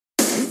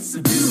It's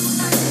a beautiful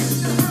night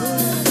in the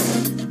hood.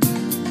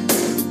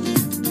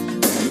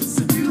 It's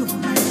a beautiful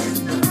night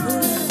in the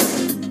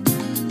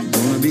hood.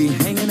 Gonna be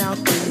hanging out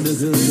in the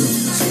hood.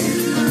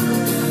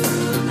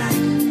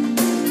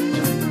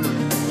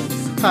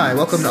 Hi,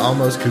 welcome to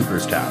Almost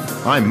Cooperstown.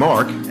 I'm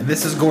Mark. And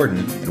this is Gordon,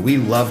 and we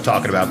love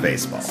talking about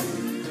baseball.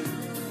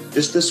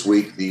 Just this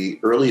week, the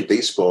Early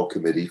Baseball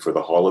Committee for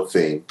the Hall of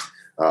Fame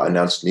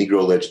announced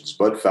Negro legends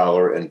Bud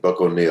Fowler and Buck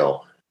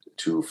O'Neil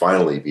to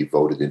finally be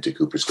voted into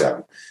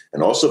Cooperstown.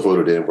 And also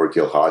voted in were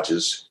Gil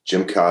Hodges,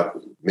 Jim Cott,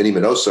 Minnie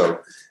Minoso,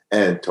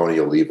 and Tony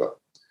Oliva.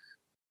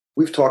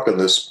 We've talked on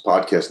this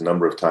podcast a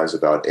number of times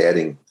about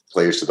adding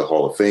players to the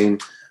Hall of Fame.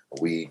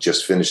 We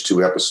just finished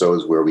 2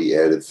 episodes where we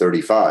added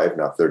 35,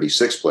 not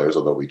 36 players,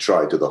 although we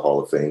tried, to the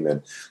Hall of Fame.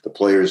 And the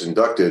players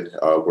inducted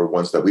were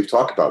ones that we've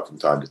talked about from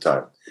time to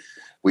time.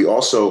 We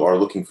also are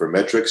looking for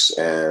metrics,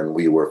 and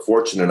we were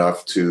fortunate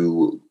enough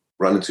to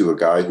run into a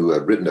guy who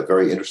had written a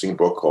very interesting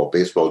book called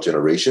Baseball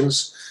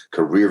Generations,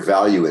 Career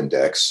Value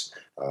Index,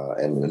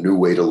 and a new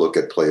way to look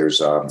at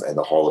players in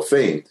the Hall of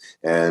Fame.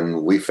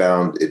 And we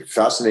found it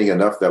fascinating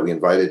enough that we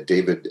invited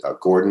David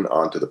Gordon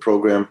onto the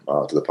program,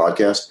 to the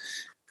podcast.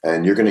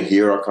 And you're going to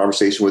hear our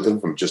conversation with him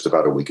from just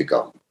about a week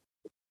ago.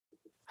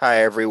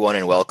 Hi, everyone,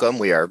 and welcome.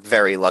 We are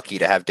very lucky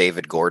to have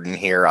David Gordon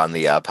here on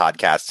the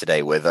podcast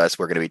today with us.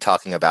 We're going to be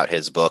talking about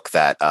his book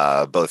that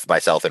both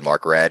myself and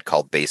Mark read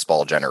called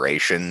Baseball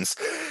Generations.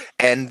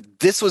 And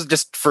this was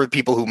just for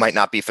people who might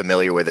not be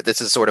familiar with it.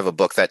 This is sort of a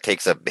book that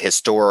takes a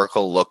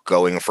historical look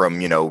going from,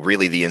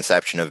 really the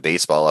inception of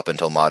baseball up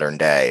until modern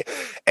day,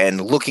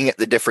 and looking at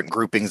the different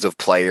groupings of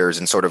players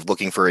and sort of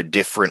looking for a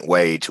different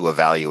way to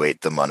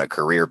evaluate them on a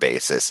career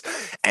basis.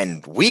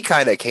 And we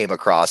kind of came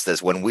across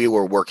this when we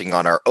were working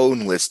on our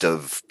own list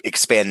of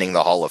expanding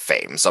the Hall of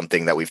Fame.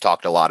 Something that we've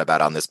talked a lot about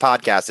on this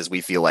podcast is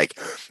we feel like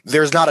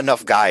there's not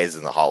enough guys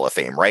in the Hall of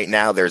Fame. Right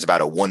now, there's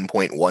about a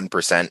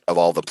 1.1% of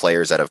all the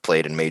players that have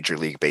played in Major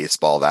League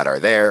Baseball that are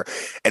there,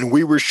 and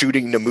we were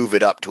shooting to move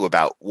it up to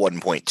about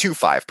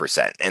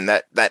 1.25%, and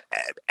that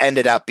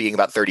ended up being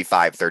about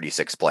 35,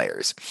 36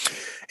 players.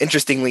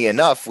 Interestingly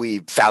enough,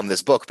 we found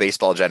this book,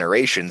 Baseball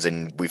Generations,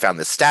 and we found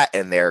this stat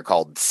in there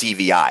called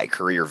CVI,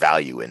 Career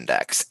Value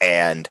Index,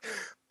 and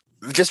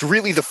just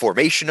really the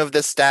formation of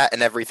this stat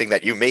and everything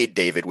that you made,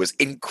 David, was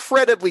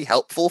incredibly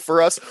helpful for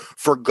us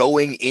for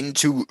going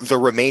into the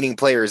remaining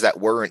players that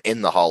weren't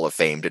in the Hall of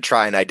Fame to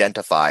try and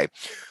identify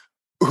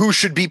who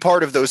should be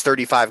part of those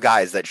 35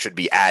 guys that should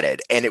be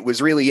added. And it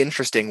was really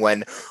interesting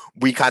when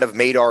we kind of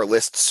made our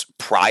lists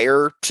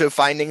prior to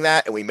finding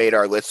that, and we made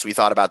our lists, we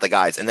thought about the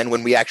guys. And then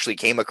when we actually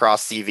came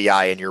across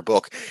CVI in your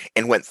book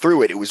and went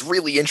through it, it was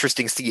really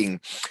interesting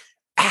seeing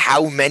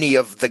how many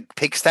of the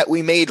picks that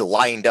we made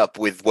lined up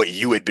with what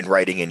you had been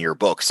writing in your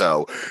book.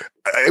 So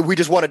we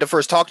just wanted to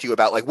first talk to you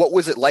about, what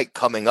was it like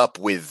going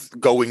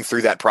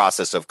through that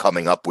process of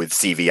coming up with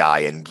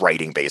CVI and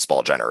writing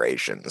Baseball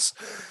Generations?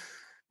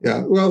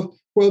 Yeah, well,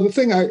 the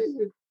thing I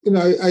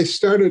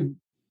started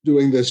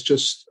doing this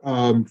just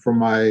for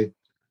my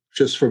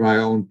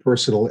own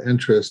personal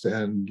interest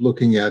and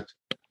looking at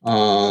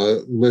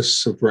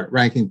lists of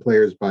ranking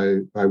players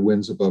by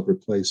wins above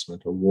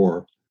replacement or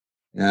WAR,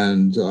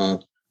 and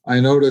I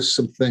noticed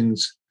some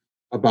things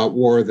about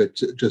WAR that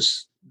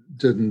just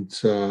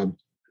didn't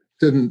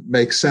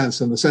make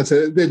sense, in the sense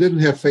that they didn't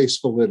have face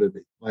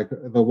validity. Like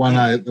the one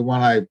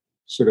I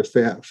sort of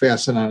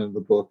fasten on in the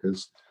book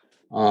is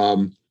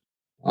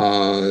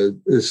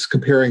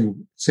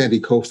comparing Sandy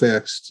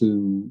Koufax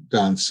to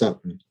Don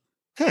Sutton.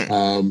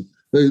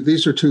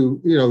 These are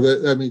two,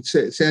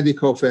 Sandy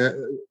Koufax,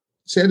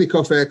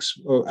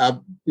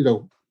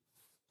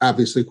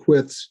 obviously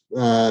quit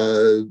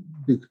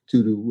due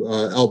to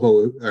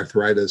elbow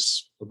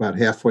arthritis about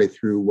halfway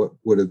through what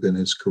would have been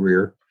his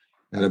career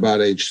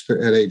at age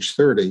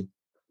 30,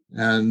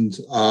 and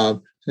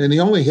he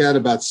only had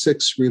about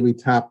 6 really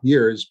top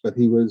years, but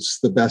he was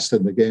the best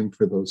in the game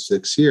for those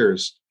 6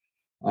 years.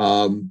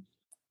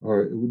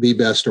 Or the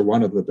best or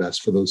one of the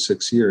best for those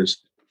 6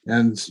 years.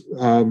 And he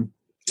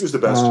was the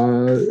best.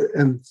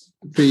 And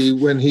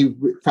when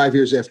 5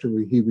 years after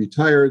he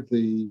retired,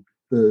 the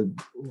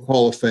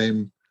Hall of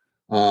Fame,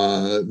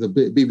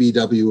 the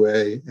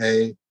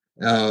BBWA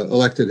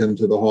elected him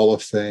to the Hall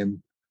of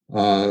Fame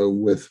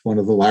with one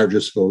of the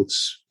largest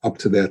votes up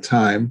to that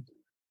time.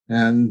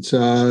 And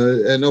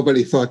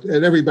everybody thought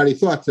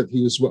that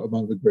he was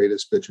among the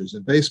greatest pitchers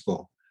in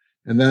baseball.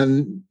 And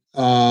then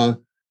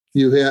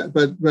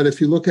but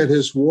if you look at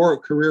his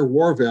career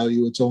WAR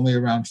value, it's only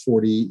around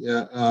 49. He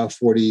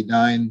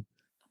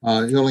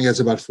only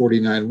has about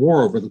 49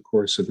 WAR over the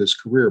course of his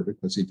career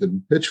because he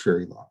didn't pitch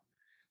very long.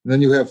 And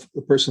then you have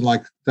a person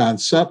like Don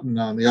Sutton,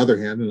 on the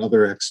other hand,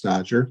 another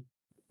ex-Dodger,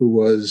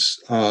 who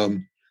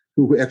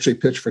actually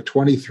pitched for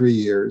 23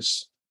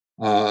 years,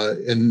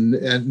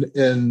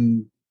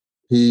 and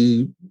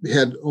he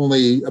had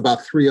only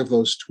about 3 of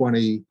those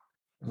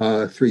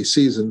 23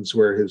 seasons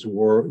where he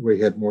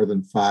had more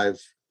than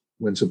 5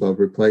 wins above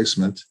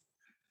replacement,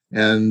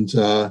 and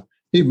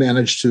he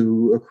managed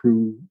to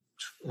accrue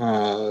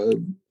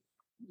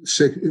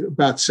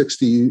about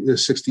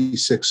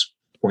 66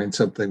 point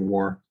something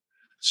WAR.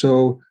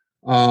 So,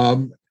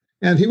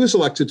 and he was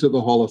elected to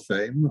the Hall of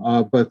Fame,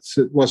 but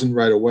it wasn't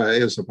right away.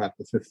 It was about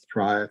the fifth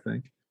try, I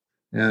think.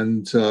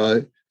 And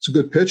it's a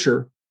good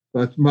pitcher.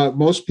 But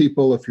most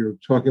people, if you're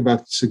talking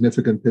about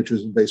significant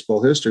pitchers in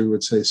baseball history,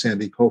 would say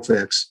Sandy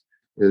Koufax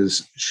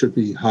should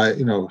be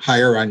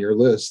higher on your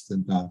list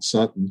than Don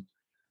Sutton.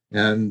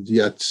 And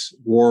yet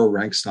WAR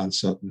ranks Don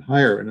Sutton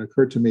higher. And it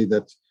occurred to me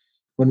that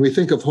when we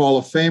think of Hall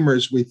of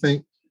Famers, we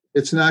think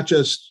it's not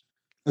just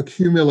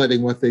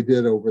accumulating what they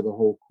did over the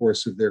whole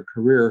course of their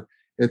career.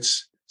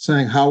 It's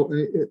saying how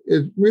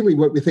it really,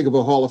 what we think of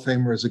a Hall of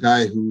Famer as a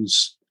guy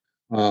who's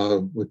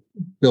what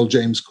Bill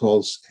James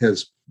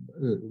has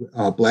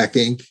black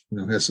ink,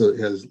 leads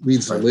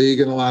the league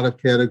in a lot of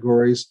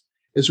categories,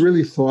 is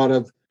really thought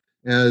of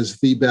as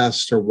the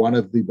best or one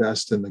of the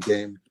best in the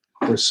game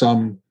for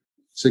some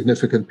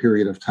significant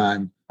period of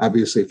time.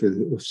 Obviously,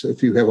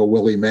 if you have a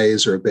Willie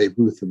Mays or a Babe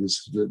Ruth who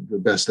was the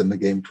best in the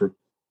game for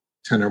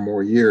 10 or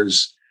more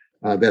years,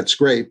 that's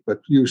great.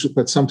 But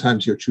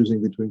sometimes you're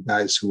choosing between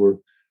guys who were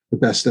the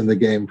best in the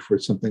game for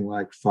something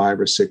like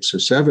 5 or 6 or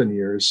 7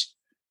 years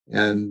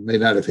and may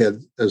not have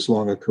had as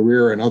long a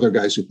career, and other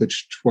guys who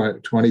pitched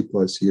 20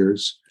 plus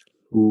years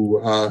who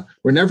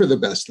were never the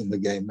best in the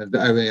game. And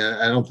I mean,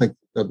 I don't think,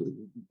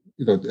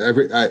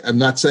 I'm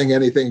not saying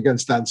anything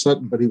against Don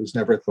Sutton, but he was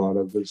never thought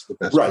of as the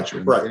best pitcher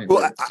in the game.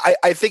 Well,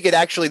 I think it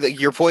actually,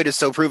 your point is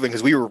so proven,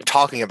 because we were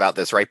talking about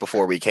this right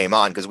before we came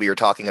on, because we were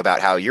talking about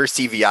how your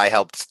CVI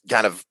helped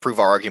kind of prove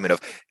our argument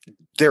of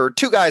there are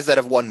two guys that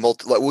have won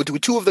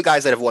two of the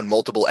guys that have won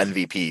multiple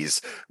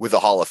MVPs with the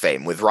Hall of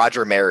Fame, with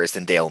Roger Maris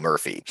and Dale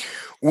Murphy.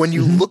 When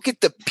you look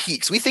at the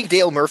peaks, we think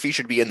Dale Murphy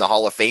should be in the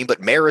Hall of Fame,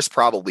 but Maris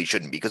probably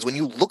shouldn't, because when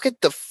you look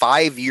at the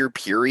 5-year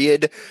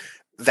period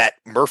that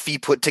Murphy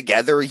put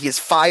together, he has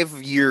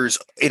 5 years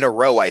in a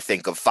row, I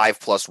think, of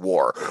 5+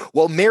 WAR.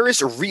 Well,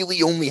 Maris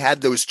really only had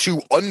those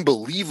 2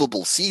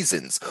 unbelievable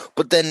seasons,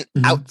 but then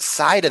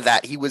outside of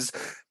that, he was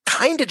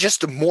kind of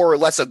just more or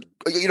less a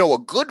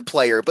good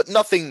player, but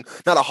not a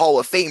Hall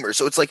of Famer.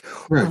 So it's like,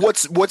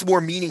 what's more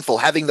meaningful,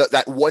 having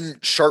that one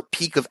sharp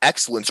peak of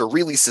excellence, or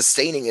really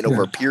sustaining it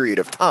over a period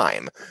of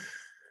time?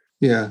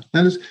 Yeah,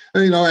 and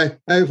I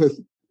have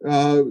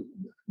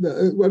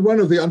one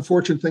of the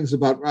unfortunate things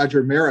about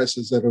Roger Maris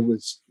is that it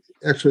was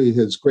actually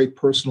his great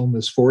personal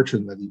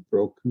misfortune that he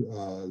broke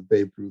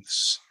Babe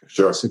Ruth's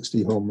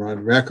 60 home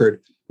run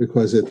record,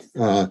 because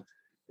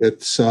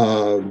it's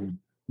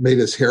made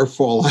his hair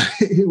fall.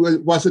 He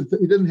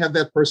didn't have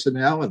that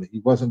personality. He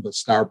wasn't a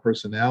star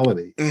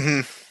personality.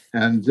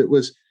 And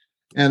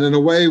in a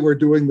way, we're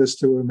doing this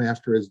to him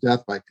after his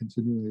death by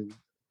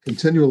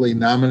continually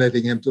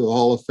nominating him to the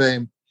Hall of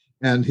Fame.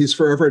 And he's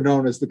forever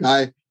known as the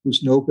guy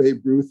who's no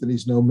Babe Ruth and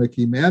he's no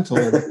Mickey Mantle.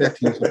 And in fact,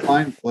 he was a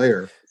fine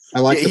player. I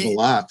liked him a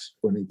lot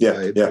when he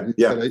played. He's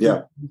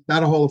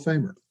not a Hall of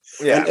Famer.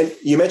 Yeah. And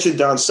you mentioned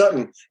Don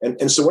Sutton.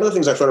 And so one of the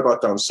things I thought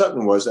about Don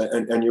Sutton was,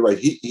 and you're right,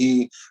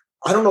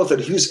 I don't know that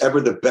he was ever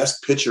the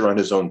best pitcher on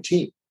his own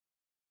team.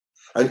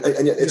 And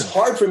it's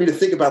hard for me to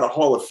think about a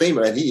Hall of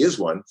Famer, and he is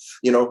one,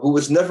 who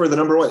was never the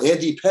number one.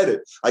 Andy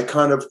Pettitte, I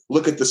kind of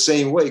look at the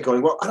same way,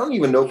 going, well, I don't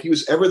even know if he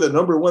was ever the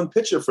number one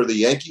pitcher for the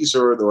Yankees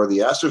or the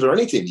Astros or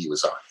any team he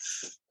was on.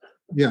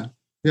 Yeah,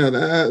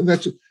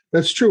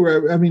 that's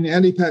true. I mean,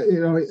 Andy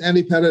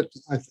Pettitte,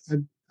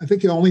 I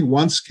think he only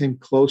once came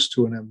close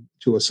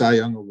to a Cy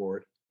Young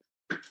award.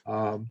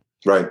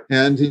 Right.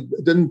 And he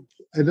didn't.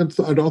 I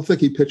don't think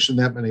he pitched in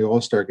that many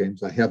All-Star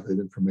games. I have that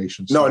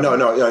information. No,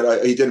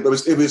 he didn't. It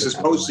was his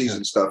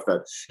postseason stuff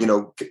that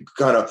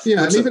kind of.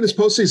 Yeah, and even his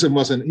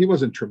postseason he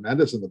wasn't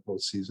tremendous in the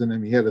postseason. I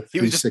mean, he had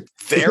he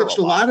pitched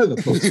a lot of the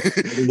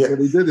postseason. What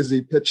he did is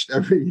he pitched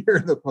every year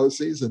in the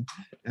postseason,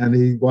 and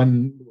he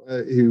won.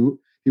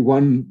 He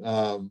won.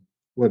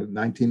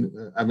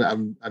 19?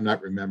 I'm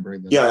not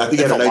remembering them. Yeah, I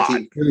think he had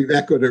 19. Really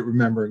that good at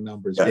remembering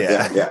numbers.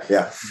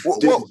 Yeah.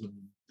 Well,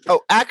 oh,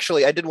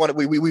 actually, I did want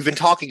to. We've been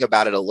talking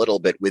about it a little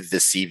bit with the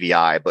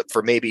CVI, but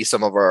for maybe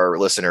some of our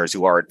listeners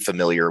who aren't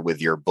familiar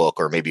with your book,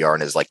 or maybe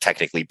aren't as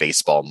technically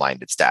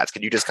baseball-minded stats,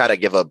 can you just kind of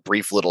give a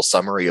brief little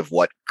summary of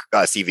what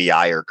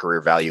CVI, or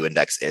Career Value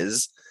Index,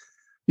 is?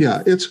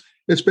 Yeah, it's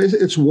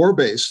WAR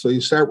based. So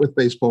you start with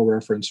Baseball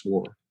Reference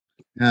WAR,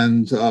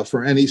 and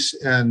for any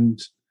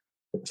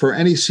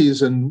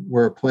season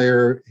where a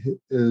player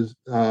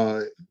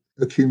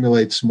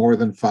accumulates more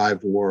than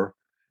 5 WAR,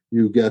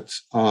 you get.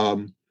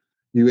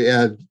 You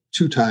add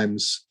 2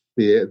 times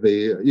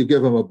you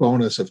give him a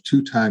bonus of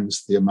 2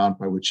 times the amount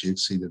by which he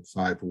exceeded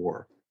 5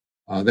 WAR.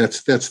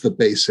 That's the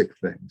basic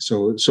thing.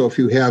 So if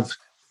you have,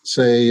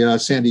 say,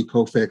 Sandy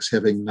Koufax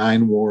having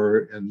 9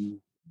 WAR and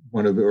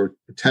or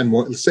 10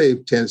 WAR, let's say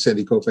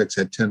Sandy Koufax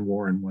had 10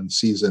 WAR in one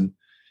season,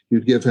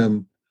 you'd give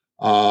him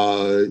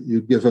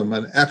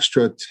an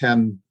extra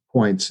 10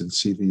 points in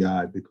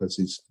CVI because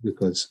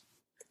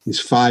he's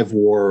 5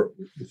 WAR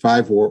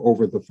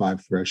over the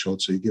 5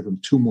 threshold. So you give him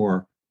 2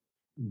 more.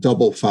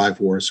 Double 5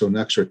 WAR, so an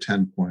extra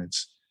 10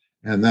 points.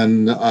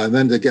 then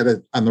to get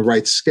it on the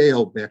right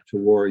scale back to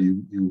WAR,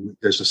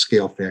 there's a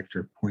scale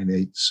factor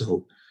 0.8.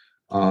 So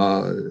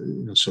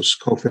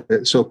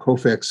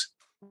Koufax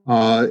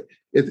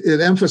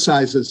it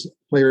emphasizes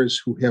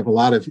players who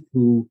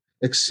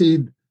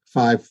exceed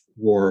 5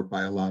 WAR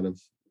by a lot of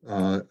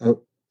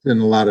in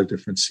a lot of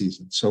different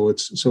seasons. So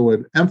it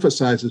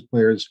emphasizes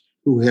players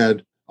who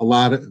had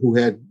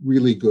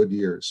really good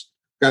years.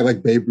 A guy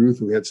like Babe Ruth,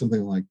 who had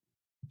something like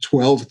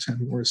 10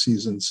 WAR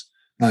seasons,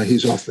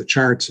 he's off the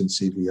charts in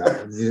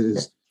CVI. And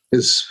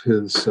his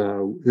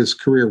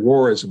career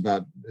WAR is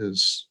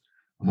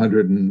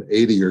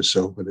 180 or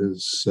so, but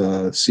his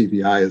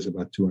CVI is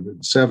about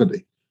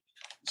 270.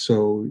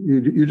 So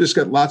you just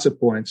get lots of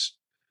points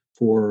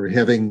for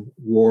having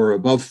WAR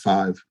above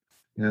 5,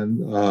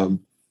 and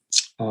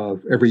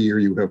every year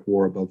you have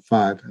WAR above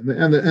 5,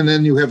 and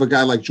then you have a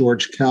guy like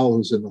George Kell,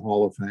 who's in the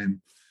Hall of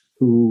Fame,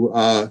 who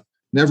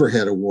never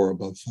had a WAR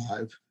above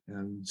 5,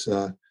 and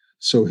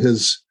so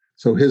his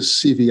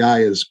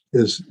CVI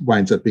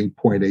winds up being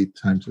 0.8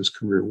 times his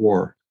career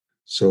WAR.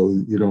 So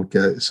you don't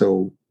get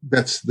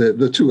that's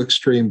the two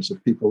extremes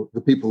of people.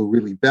 The people who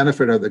really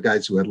benefit are the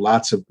guys who had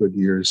lots of good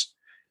years,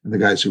 and the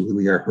guys who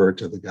really are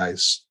hurt are the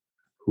guys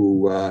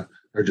who are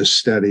just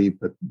steady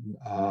but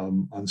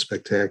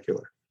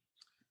unspectacular.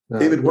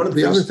 David, one of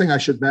the other thing I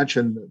should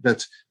mention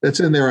that's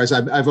in there is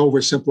I've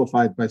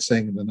oversimplified by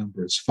saying the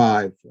number is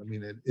 5. I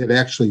mean, it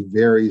actually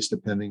varies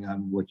depending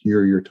on what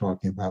year you're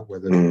talking about,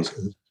 whether it's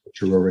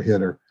you're over a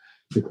hitter,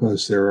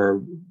 because there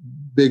are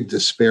big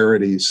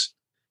disparities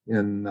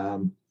in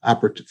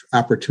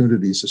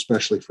opportunities,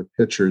 especially for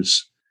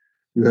pitchers.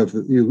 You have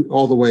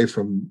all the way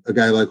from a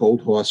guy like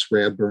Old Hoss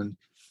Radbourn,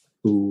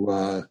 who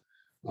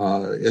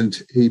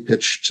and he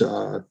pitched.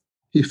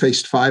 He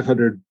faced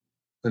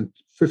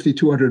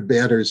 5,200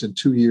 batters in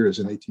 2 years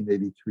in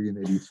 1883 and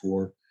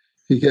 84.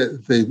 He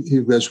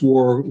has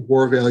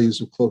WAR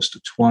values of close to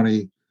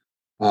 20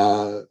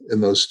 in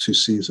those 2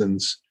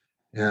 seasons,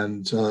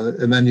 and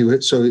then you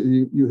have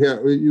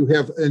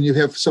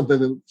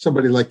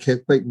somebody like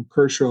Clayton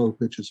Kershaw, who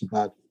pitches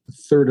about a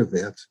third of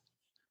that,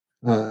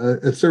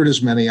 a third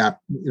as many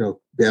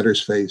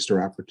batters faced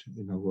or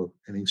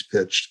innings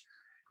pitched.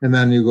 And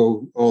then you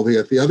go all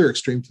at the other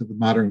extreme to the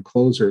modern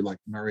closer like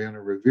Mariano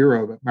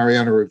Rivera. But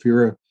Mariano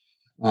Rivera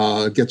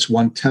gets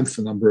 1/10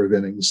 the number of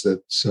innings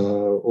that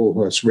Old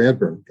Hoss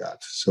Radbourn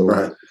got. So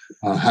right.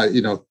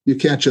 You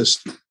can't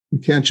just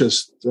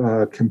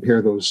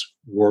compare those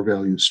WAR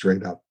values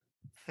straight up.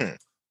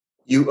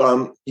 You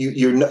don't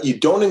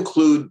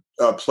include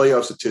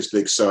playoff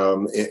statistics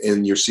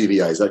in your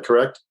CVI. Is that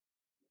correct?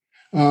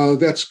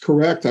 That's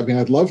correct. I mean,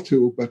 I'd love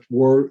to, but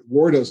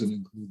WAR doesn't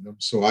include them,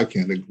 so I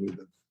can't include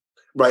them.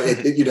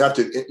 Right, you'd have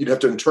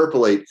to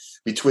interpolate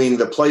between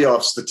the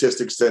playoff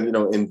statistics and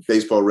in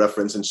Baseball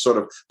Reference and sort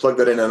of plug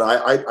that in. And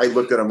I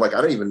looked at it, I'm like,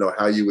 I don't even know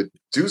how you would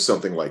do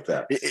something like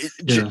that.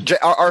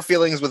 Our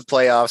feelings with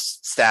playoffs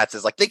stats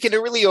is like they can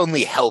really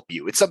only help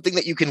you. It's something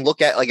that you can look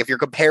at, like if you're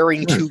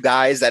comparing two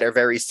guys that are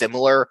very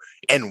similar,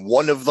 and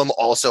one of them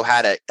also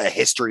had a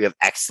history of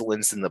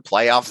excellence in the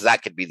playoffs,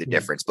 that could be the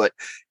difference. But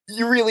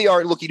you really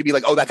are looking to be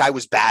like, oh, that guy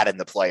was bad in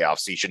the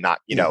playoffs, so you should not,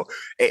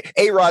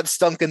 A-Rod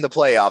stunk in the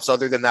playoffs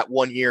other than that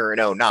 1 year in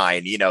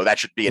 2009, that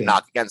should be a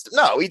knock against him.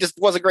 No, he just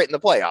wasn't great in the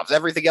playoffs.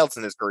 Everything else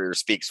in his career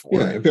speaks for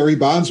him. Barry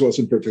Bonds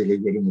wasn't particularly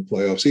good in the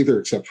playoffs either,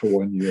 except for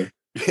 1 year.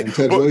 And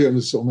Ted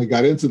Williams only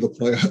got into the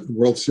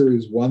World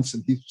Series once,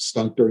 and he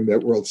stunk during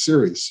that World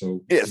Series.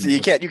 So so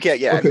you can't.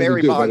 Yeah,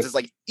 Barry Bonds is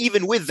like,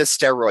 even with the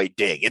steroid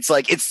ding, it's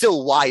like it's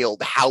still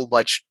wild how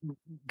much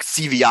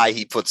CVI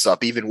he puts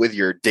up, even with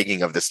your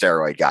digging of the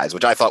steroid guys,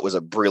 which I thought was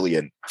a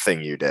brilliant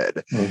thing you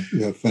did.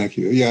 Yeah, thank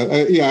you. Yeah,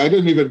 I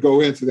didn't even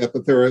go into that,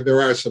 but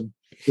there are some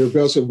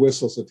bells and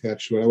whistles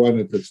attached to it. I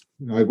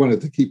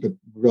wanted to keep it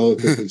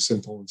relatively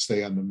simple and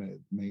stay on the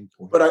main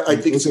point. But I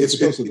think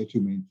those are the 2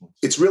 main points.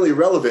 It's really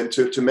relevant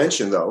to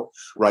mention, though,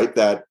 right,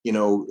 that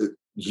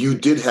you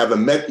did have a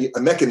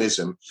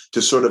mechanism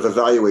to sort of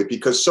evaluate,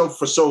 because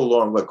for so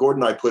long, like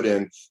Gordon and I put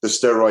in the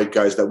steroid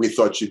guys that we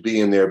thought should be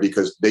in there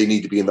because they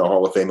need to be in the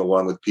Hall of Fame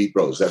along with Pete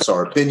Rose. That's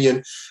our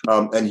opinion.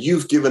 And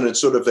you've given it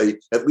sort of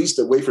at least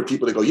a way for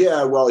people to go,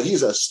 yeah, well,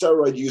 he's a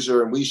steroid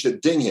user and we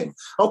should ding him.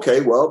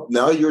 Okay, well,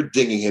 now you're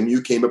dinging him.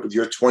 You came up with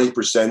your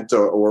 20%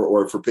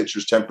 or for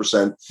pitchers,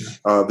 10%,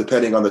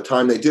 depending on the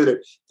time they did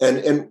it.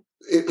 And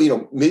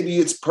maybe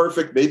it's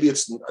perfect, maybe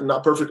it's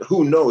not perfect.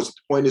 Who knows? The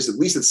point is, at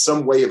least it's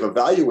some way of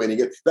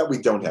evaluating it that we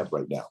don't have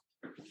right now.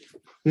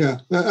 Yeah,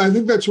 I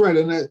think that's right.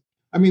 And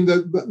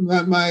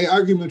my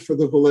argument for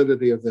the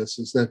validity of this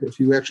is that if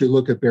you actually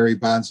look at Barry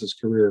Bonds'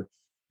 career,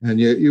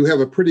 and you have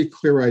a pretty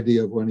clear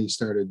idea of when he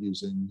started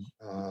using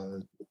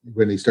steroids,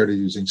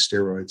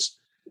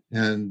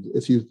 and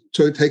if you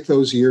take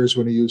those years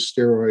when he used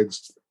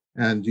steroids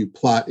and you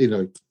plot,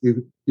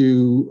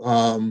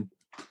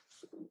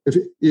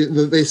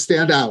 they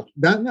stand out,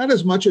 not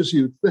as much as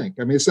you'd think.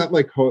 I mean, it's not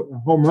like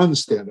home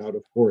runs stand out,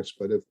 of course,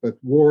 but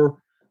WAR,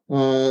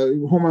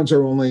 home runs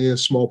are only a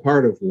small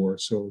part of WAR,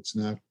 so it's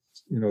not,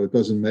 it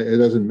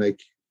doesn't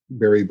make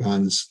Barry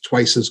Bonds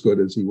twice as good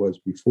as he was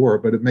before,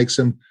 but it makes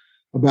him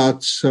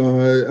about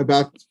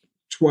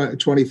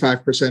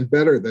 25%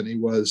 better than he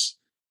was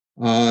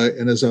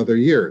in his other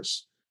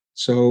years.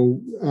 So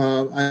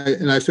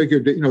I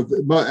figured,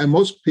 and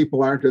most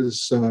people aren't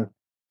as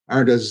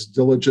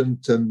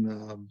diligent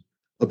and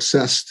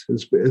obsessed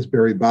as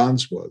Barry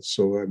Bonds was.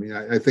 So I mean,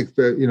 I think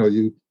that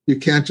you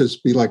can't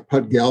just be like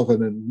Pud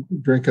Galvin and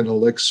drink an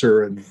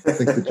elixir and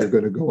think that you're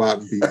going to go out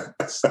and be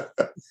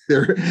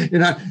there.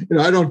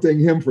 I don't ding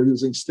him for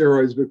using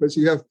steroids, because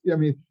a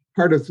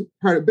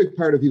big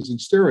part of using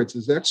steroids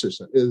is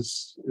exercise,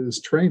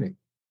 is training.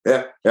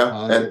 Yeah.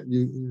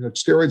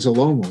 Steroids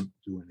alone won't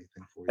do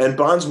anything for you. And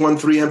Bonds won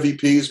 3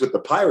 MVPs with the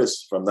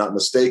Pirates, if I'm not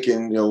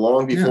mistaken,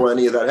 long before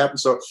any of that happened.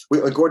 So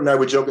Gordon and I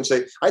would joke and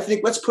say, I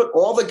think let's put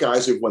all the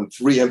guys who've won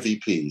 3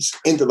 MVPs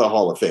into the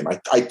Hall of Fame.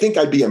 I think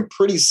I'd be in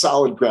pretty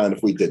solid ground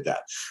if we did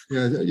that.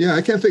 Yeah.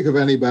 I can't think of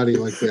anybody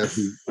like that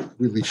who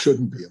really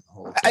shouldn't be in the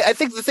Hall of Fame. I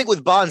think the thing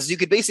with Bonds, you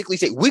could basically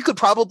say we could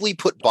probably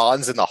put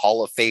Bonds in the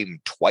Hall of Fame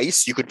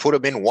twice. You could put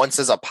him in once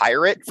as a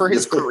Pirate for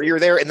his career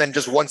there, and then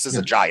just once as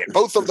a Giant.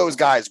 Both of those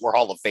guys were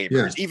Hall of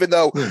Famers, even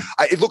though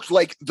it looked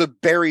like the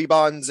Barry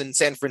Bonds in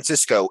San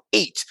Francisco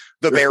ate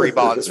the Barry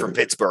Bonds from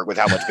Pittsburgh with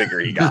how much bigger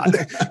he got.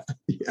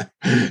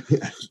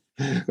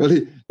 Well,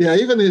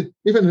 even in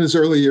his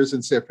early years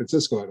in San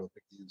Francisco, I don't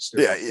think he used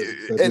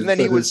steroids. And then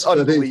he was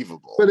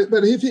unbelievable.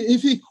 But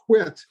if he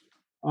quit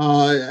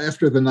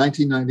after the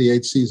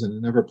 1998 season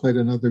and never played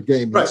another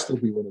game, he'd still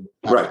be one of the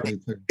top 20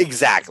 players.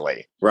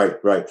 Exactly. Right.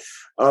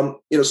 So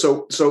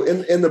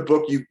in the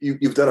book,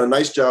 you've done a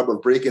nice job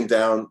of breaking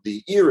down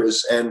the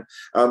eras, and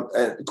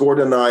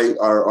Gordon and I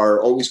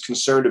are always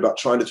concerned about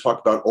trying to talk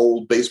about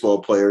old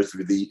baseball players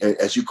through the,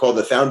 as you call,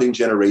 the founding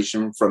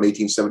generation from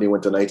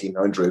 1871 to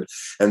 1900,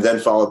 and then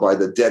followed by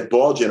the dead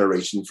ball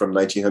generation from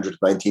 1900 to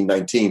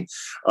 1919.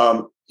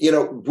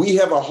 We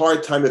have a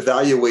hard time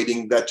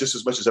evaluating that just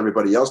as much as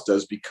everybody else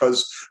does,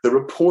 because the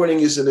reporting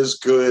isn't as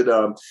good,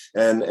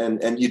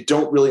 and you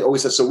don't really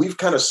always have. So we've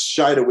kind of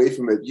shied away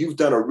from it. You've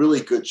done a really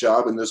good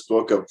job in this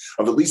book of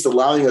at least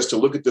allowing us to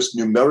look at this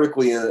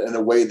numerically in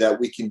a way that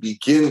we can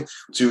begin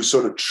to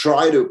sort of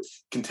try to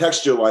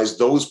contextualize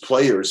those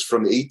players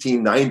from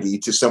 1890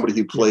 to somebody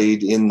who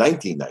played in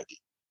 1990.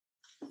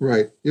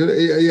 Right.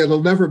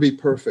 It'll never be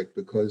perfect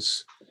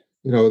because,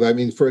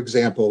 for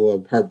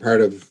example,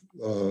 part of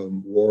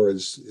war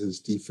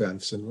is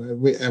defense,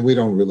 and we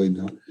don't really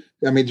know.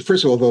 I mean,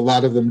 first of all, a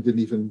lot of them didn't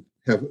even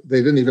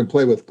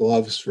play with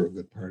gloves for a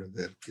good part of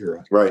that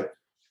era. Right.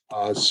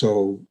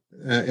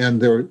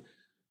 And there,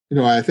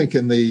 I think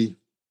in the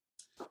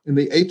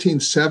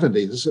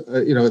 1870s,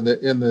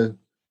 in the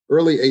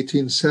early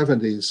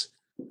 1870s,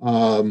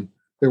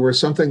 there were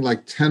something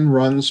like 10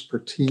 runs per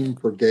team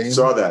per game.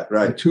 Saw that,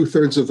 right?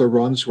 2/3 of the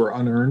runs were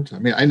unearned. I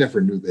mean, I never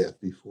knew that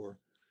before.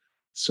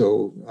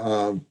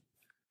 You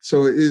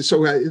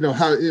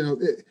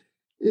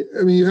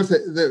have to.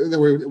 There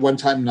were one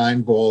time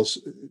 9 balls.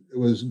 It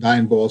was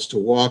 9 balls to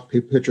walk.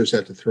 Pitchers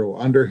had to throw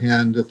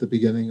underhand at the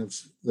beginning of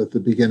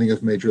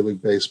Major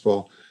League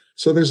Baseball.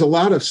 So there's a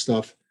lot of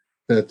stuff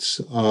that's.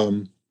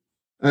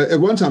 At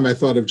one time, I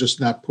thought of just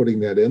not putting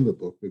that in the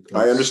book because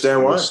I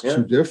understand why. It's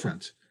too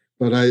different.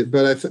 But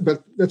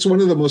that's one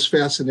of the most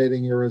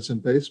fascinating eras in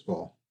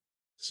baseball.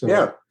 So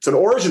it's an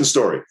origin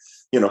story.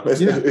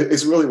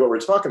 It's really what we're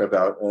talking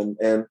about.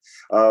 And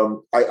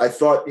I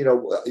thought,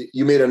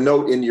 you made a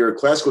note in your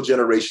classical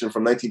generation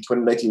from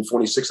 1920 to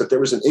 1946 that there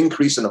was an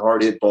increase in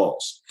hard hit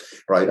balls,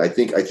 right? I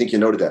think you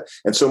noted that.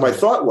 And so my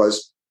thought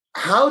was,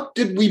 how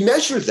did we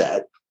measure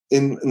that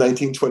in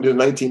 1920 to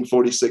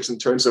 1946 in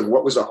terms of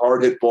what was a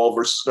hard hit ball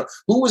versus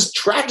who was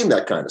tracking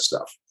that kind of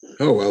stuff?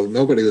 Oh, well,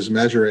 nobody was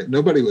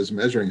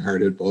measuring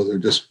hard hit balls. There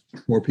were just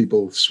more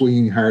people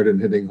swinging hard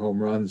and hitting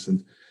home runs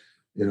and,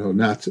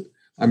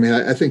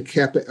 I think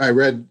I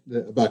read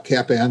about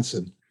Cap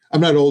Anson.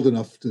 I'm not old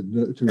enough to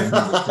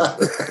remember,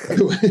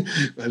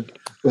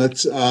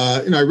 but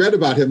I read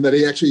about him that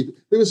he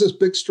was this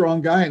big,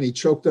 strong guy, and he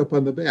choked up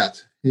on the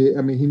bat. He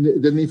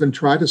didn't even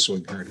try to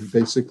swing hard. He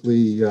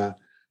basically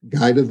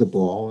guided the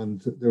ball,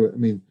 and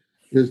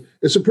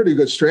it's a pretty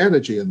good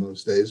strategy in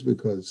those days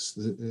because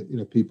a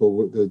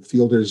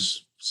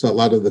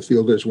lot of the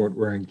fielders weren't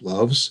wearing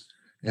gloves,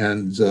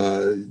 and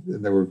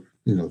there were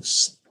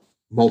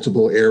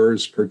multiple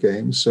errors per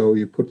game. So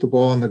you put the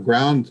ball on the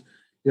ground,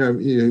 you have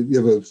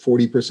a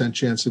 40%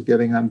 chance of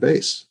getting on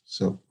base.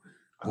 So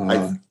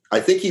I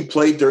think he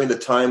played during the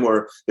time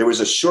where there was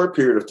a short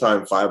period of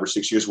time, 5 or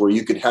 6 years, where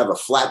you could have a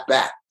flat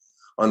bat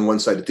on one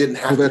side. It didn't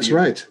have to be That's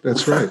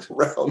right.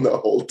 around the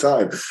whole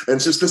time. And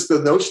it's just the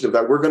notion of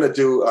that. We're going to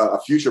do a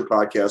future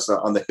podcast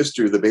on the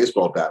history of the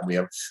baseball bat. We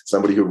have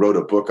somebody who wrote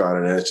a book on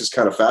it, and it's just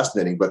kind of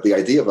fascinating. But the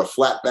idea of a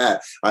flat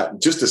bat,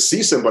 just to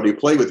see somebody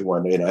play with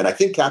one, and I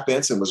think Cap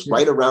Anson was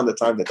right around the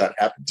time that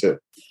happened too.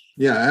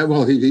 Yeah,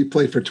 well, he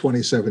played for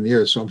 27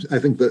 years, so I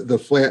think the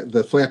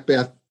flat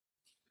bat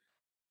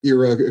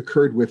era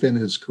occurred within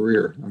his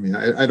career. I mean,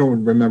 I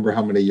don't remember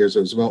how many years it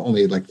was. Well,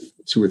 only like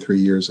 2 or 3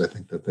 years, I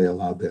think, that they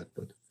allowed that.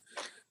 But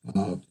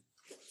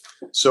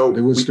So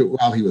It was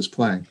while he was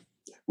playing.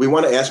 we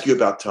want to ask you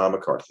about Tom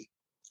McCarthy.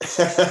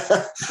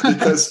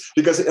 because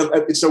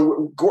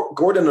so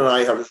Gordon and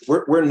I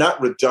we're not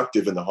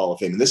reductive in the Hall of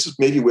Fame, and this is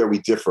maybe where we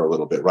differ a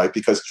little bit, right?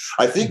 Because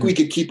I think we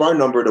could keep our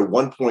number to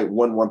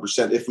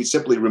 1.11% if we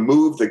simply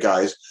remove the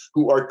guys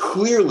who are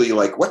clearly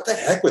like, what the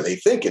heck were they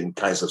thinking?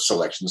 Kinds of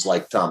selections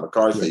like Tom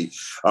McCarthy,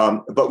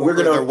 but we're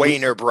going to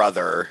Wayner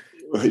brother.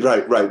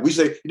 Right. We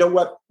say, you know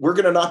what? We're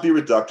going to not be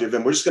reductive,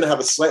 and we're just going to have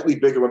a slightly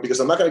bigger one because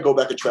I'm not going to go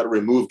back and try to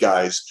remove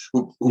guys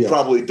who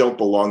probably don't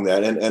belong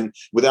there. And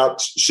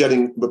without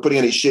putting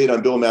any shade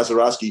on Bill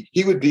Mazeroski,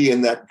 he would be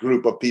in that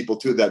group of people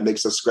too that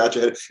makes us scratch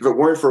our head. If it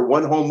weren't for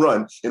one home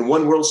run in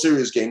one World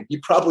Series game, he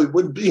probably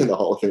wouldn't be in the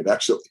Hall of Fame,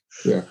 actually.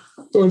 Yeah.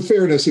 So in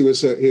fairness, he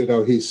was,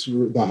 he's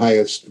the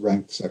highest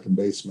ranked second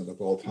baseman of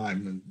all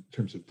time in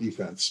terms of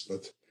defense,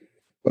 but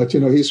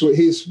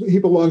he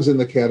belongs in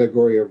the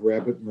category of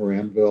Rabbit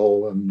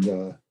Moranville and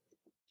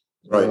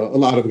a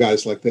lot of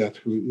guys like that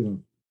who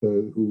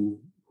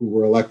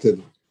were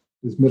elected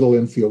as middle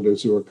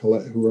infielders who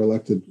were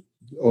elected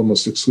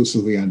almost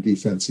exclusively on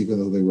defense, even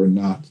though they were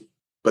not.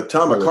 But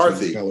Tom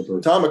McCarthy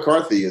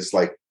is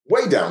like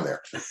way down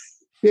there.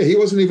 Yeah, he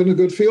wasn't even a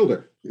good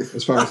fielder,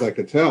 as far as I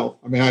could tell.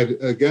 I mean, I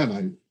think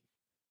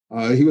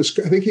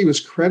he was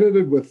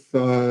credited with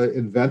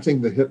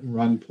inventing the hit and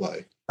run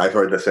play. I've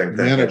heard the same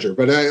thing. Manager,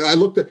 but I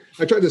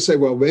tried to say,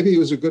 well, maybe he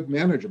was a good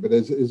manager, but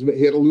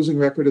he had a losing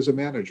record as a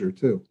manager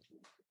too.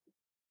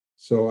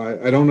 So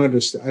I don't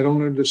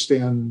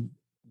understand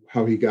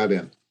how he got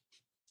in.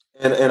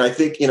 And I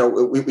think,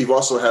 we've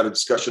also had a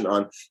discussion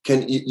on,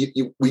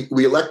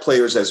 we elect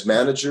players as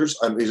managers.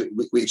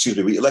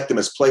 We elect them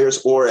as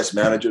players or as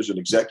managers and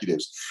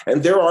executives.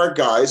 And there are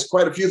guys,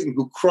 quite a few of them,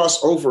 who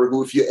cross over,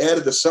 who, if you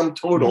added the sum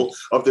total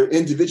of their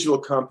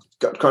individual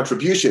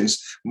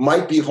contributions,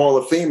 might be Hall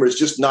of Famers,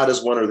 just not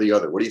as one or the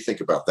other. What do you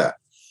think about that?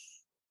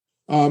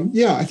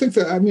 I think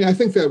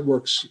that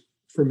works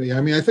for me.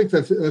 I mean, I think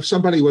that if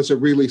somebody was a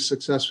really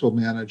successful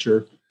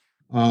manager,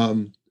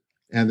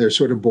 and they're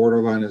sort of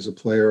borderline as a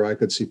player, I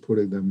could see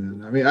putting them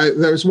in. I mean,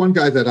 there's one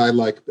guy that I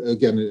like.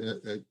 Again,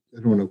 I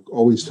don't want to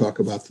always talk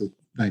about the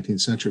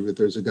 19th century, but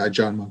there's a guy,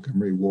 John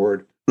Montgomery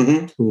Ward,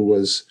 who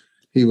was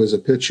a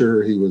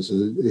pitcher. He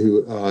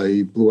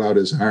blew out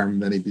his arm.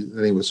 Then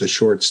he was a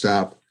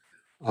shortstop.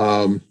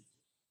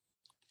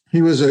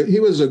 He was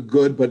a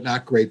good but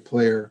not great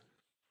player.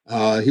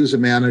 He was a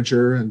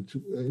manager and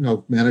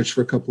managed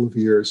for a couple of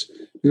years.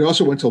 He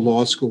also went to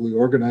law school. He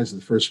organized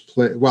the first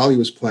play while he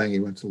was playing. He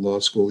went to law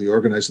school. He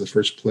organized the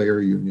first player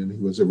union. He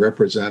was a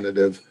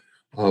representative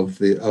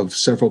of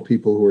several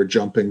people who were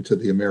jumping to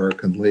the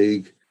American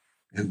League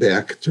and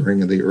back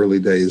during the early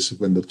days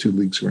when the two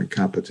leagues were in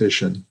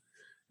competition.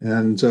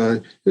 And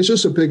it's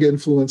just a big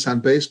influence on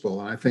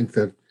baseball. And I think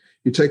that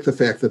you take the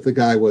fact that the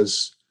guy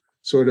was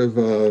sort of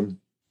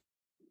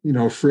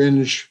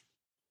fringe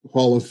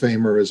Hall of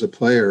Famer as a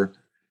player,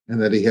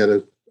 and that he had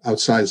a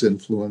outsized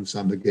influence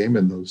on the game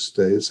in those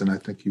days, and I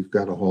think you've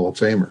got a Hall of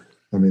Famer.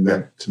 I mean,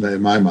 that to me,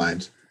 in my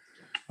mind,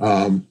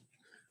 but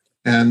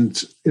I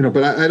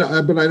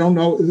don't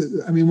know.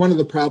 I mean, one of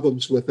the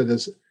problems with it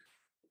is,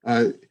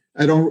 I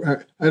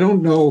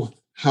don't know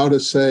how to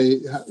say,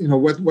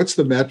 what's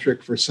the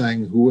metric for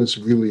saying who was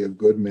really a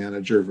good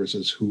manager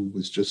versus who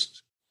was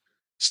just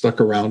stuck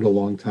around a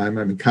long time.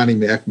 I mean, Connie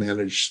Mack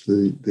managed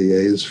the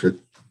A's for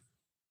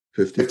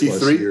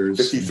 53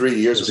 years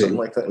or something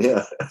like that.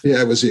 Yeah.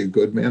 Yeah. Was he a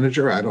good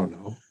manager? I don't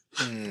know.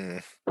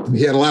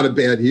 He had a lot of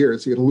bad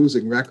years. He had a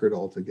losing record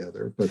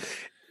altogether, but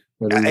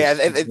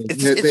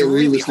it's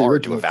really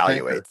hard to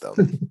evaluate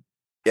them.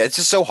 Yeah, it's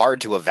just so hard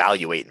to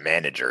evaluate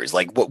managers.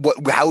 Like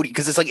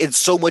because it's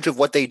so much of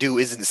what they do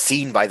isn't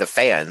seen by the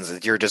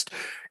fans. You're just,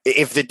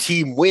 if the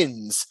team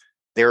wins,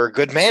 they're a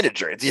good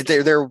manager.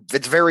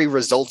 It's very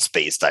results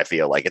based. I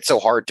feel like it's so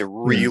hard to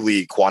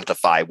really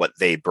quantify what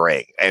they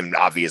bring. And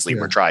obviously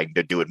we're trying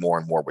to do it more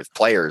and more with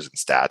players and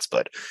stats,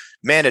 but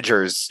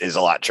managers is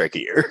a lot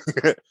trickier.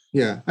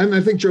 Yeah. And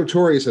I think Joe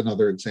Torre is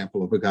another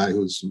example of a guy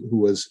who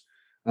was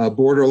a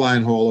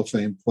borderline Hall of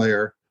Fame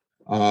player,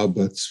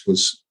 but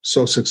was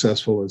so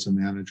successful as a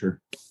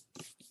manager.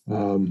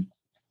 And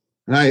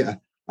I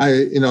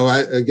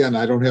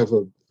don't have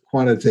a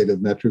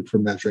quantitative metric for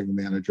measuring a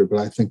manager, but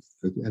I think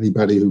that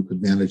anybody who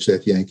could manage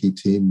that Yankee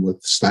team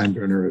with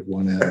Steinbrenner at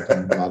one end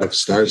and a lot of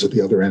stars at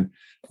the other end,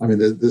 I mean,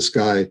 this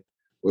guy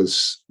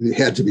he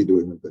had to be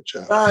doing a good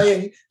job.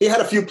 He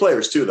had a few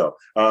players too, though.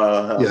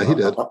 He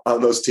did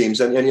on those teams,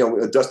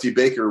 and Dusty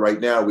Baker.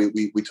 Right now,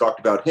 we talked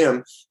about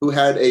him, who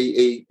had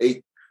a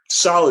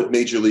solid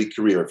major league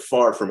career,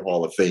 far from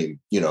Hall of Fame,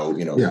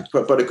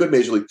 but a good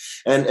major league.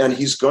 And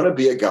he's going to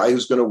be a guy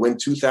who's going to win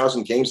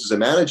 2,000 games as a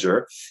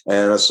manager.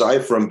 And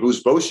aside from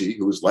Bruce Bochy,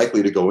 who is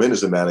likely to go in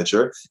as a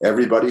manager,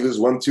 everybody who's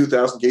won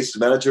 2,000 games as a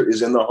manager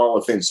is in the Hall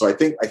of Fame. So I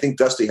think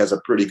Dusty has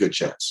a pretty good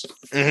chance.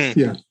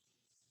 Mm-hmm.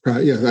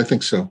 Yeah, I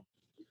think so.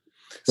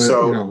 But,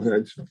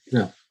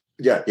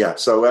 Yeah.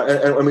 So,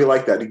 and we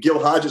like that. And Gil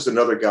Hodges is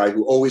another guy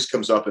who always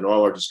comes up in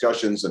all our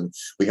discussions, and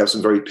we have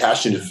some very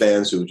passionate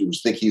fans who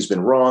think he's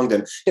been wronged.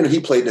 And he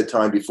played at a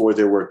time before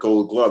there were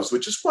gold gloves,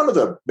 which is one of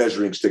the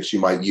measuring sticks you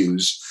might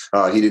use.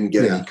 He didn't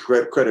get any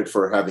credit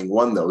for having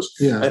won those.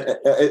 Yeah. And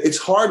it's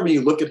hard when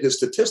you look at his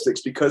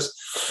statistics because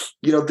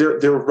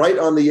they're right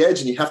on the edge,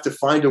 and you have to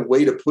find a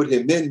way to put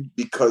him in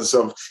because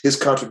of his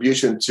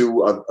contribution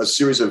to a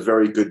series of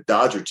very good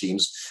Dodger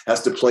teams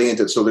has to play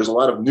into it. So there's a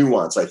lot of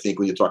nuance, I think,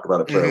 when you talk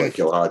about a player like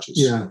Gil Hodges.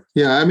 Yeah.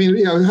 I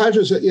mean,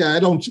 Hodges. I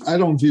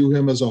don't view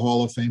him as a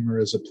Hall of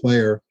Famer as a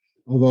player.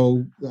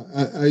 Although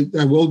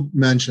I will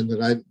mention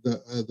that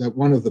that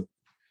one of the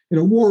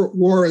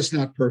WAR is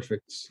not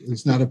perfect.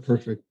 It's not a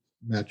perfect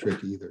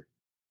metric either.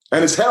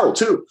 And it's hell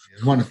too.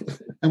 One of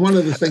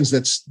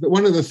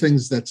the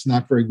things that's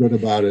not very good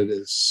about it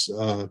is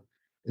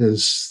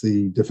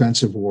the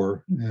defensive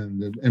WAR,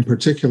 and in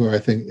particular, I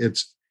think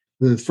it's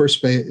the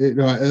first base.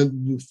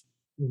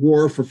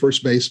 WAR for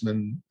first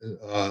baseman.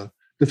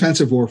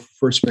 Defensive WAR for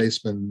first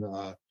baseman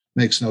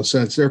makes no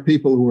sense. There are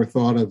people who are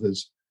thought of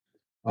as,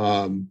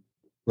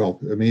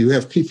 you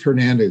have Keith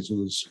Hernandez,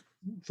 who's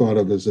thought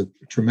of as a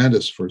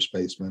tremendous first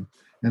baseman,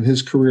 and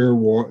his career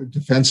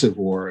defensive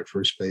WAR at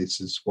first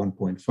base is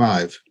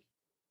 1.5,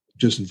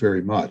 which isn't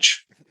very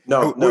much.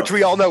 No, which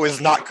we all know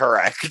is not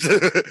correct.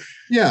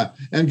 Yeah,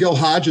 and Gil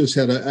Hodges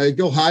had a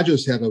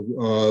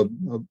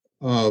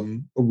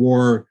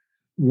WAR,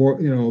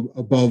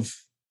 above.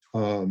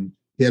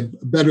 He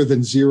had better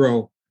than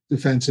zero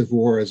defensive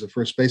WAR as a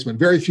first baseman.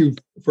 Very few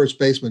first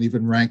basemen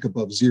even rank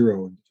above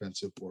zero in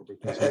defensive WAR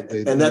because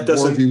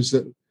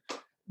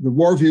the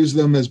WAR views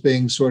them as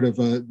being sort of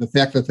the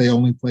fact that they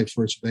only play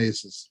first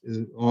base is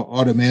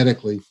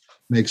automatically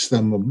makes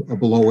them a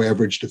below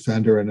average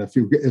defender. And if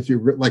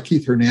you're like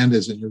Keith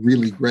Hernandez and you're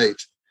really great,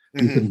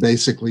 you can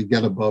basically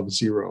get above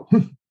zero.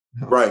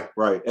 Right.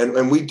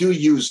 And we do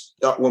use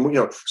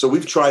so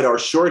we've tried our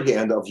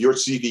shorthand of your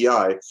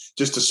CVI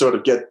just to sort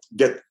of get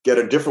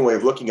a different way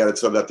of looking at it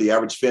so that the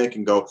average fan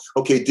can go,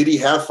 okay, did he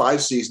have 5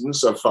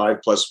 seasons of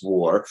 5+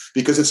 WAR?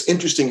 Because it's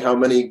interesting how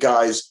many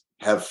guys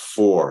have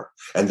 4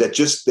 and that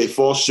they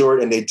fall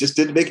short and they just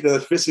didn't make it to the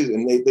 5th season,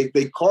 and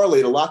they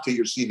correlate a lot to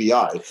your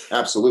CVI.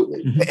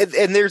 Absolutely.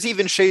 And there's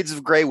even shades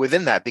of gray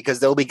within that,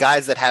 because there'll be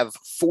guys that have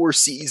 4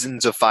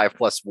 seasons of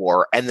 5+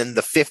 WAR, and then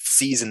the 5th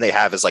season they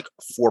have is like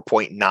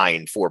 4.9,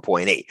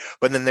 4.8.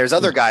 But then there's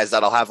other guys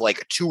that'll have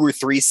like 2 or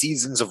 3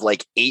 seasons of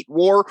like 8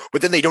 WAR,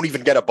 but then they don't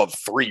even get above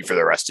 3 for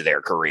the rest of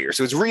their career.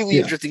 So it's really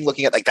interesting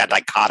looking at like that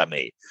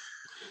dichotomy.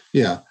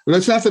 Yeah, but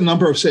it's not the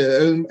number of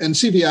and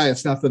CVI.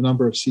 It's not the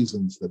number of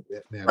seasons that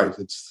matters. Right.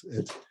 It's.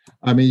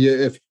 I mean,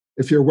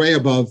 if you're way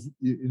above,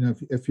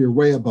 if you're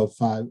way above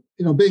 5,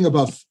 being at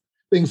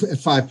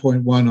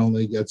 5.1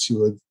 only gets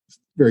you a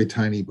very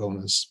tiny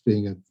bonus.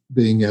 Being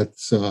at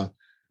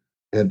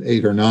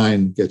 8 or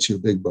 9 gets you a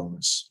big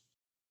bonus.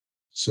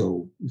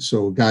 So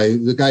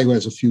the guy who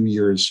has a few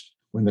years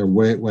when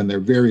they're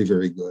very,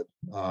 very good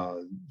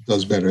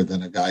does better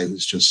than a guy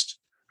who's just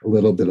a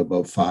little bit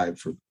above 5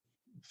 for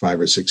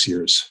 5 or 6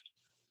 years.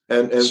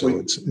 And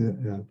so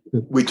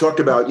we talked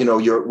about,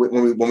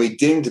 when we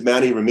dinged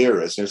Manny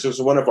Ramirez, and this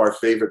was one of our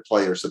favorite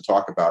players to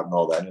talk about and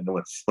all that, and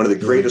one of the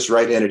greatest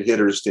right-handed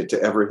hitters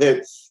to ever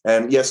hit.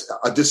 And yes,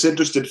 a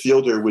disinterested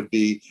fielder would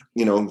be,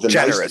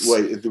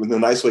 the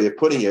nice way of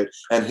putting it.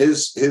 And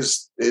his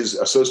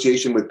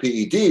association with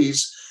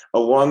PEDs,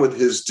 along with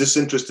his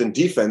disinterest in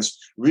defense,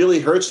 really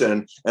hurts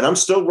him. And I'm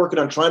still working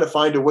on trying to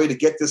find a way to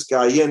get this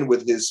guy in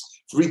with his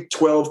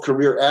 312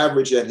 career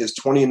average and his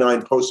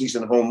 29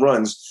 postseason home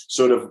runs,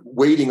 sort of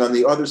waiting on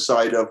the other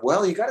side of,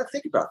 you got to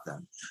think about that.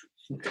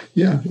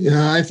 Yeah.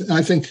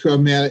 I think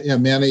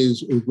Manny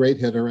is a great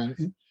hitter.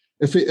 And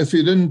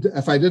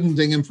if I didn't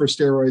ding him for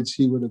steroids,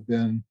 he would have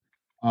been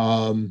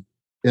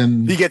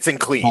he gets in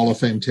clean Hall of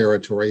Fame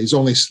territory. He's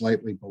only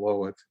slightly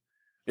below it.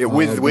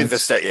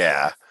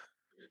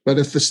 But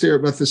if the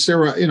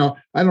steroid,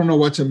 I don't know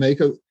what to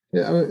make of.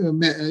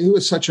 He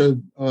was such a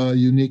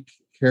unique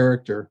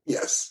character.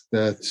 Yes.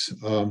 That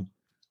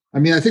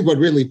I think what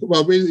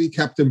really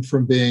kept him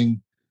from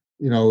being,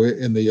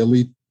 in the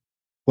elite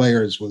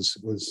players was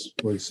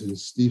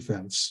his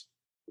defense.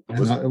 And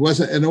it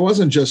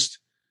wasn't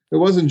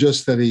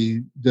just that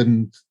he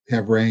didn't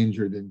have range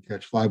or didn't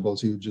catch fly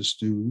balls. He would just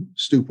do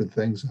stupid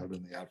things out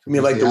in the outfield. I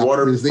mean, like the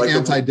water, the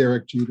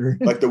anti-Derek Jeter,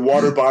 like the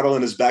water bottle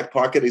in his back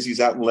pocket as he's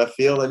out in left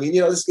field. I mean,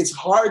 it's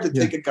hard to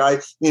take a guy,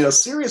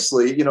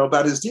 seriously,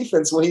 about his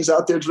defense when he's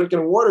out there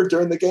drinking water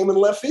during the game in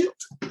left field.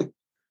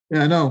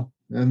 Yeah, I know,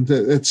 and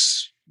the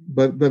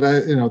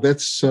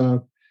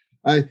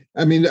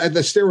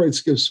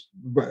steroids gives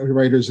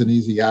writers an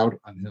easy out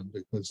on him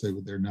because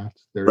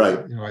they're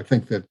right. I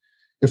think that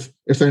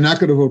if they're not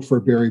going to vote for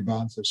Barry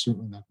Bonds, they're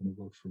certainly not going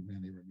to vote for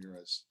Manny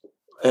Ramirez.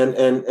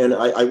 And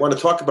I want to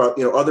talk about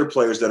other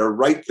players that are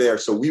right there.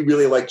 So we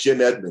really like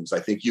Jim Edmonds. I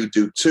think you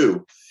do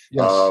too.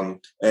 Yes.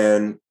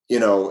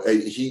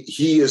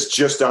 He is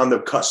just on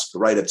the cusp,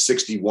 right at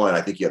 61.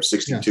 I think you have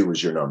 62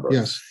 as your number.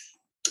 Yes.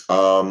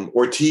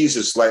 Ortiz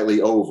is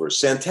slightly over.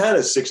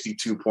 Santana's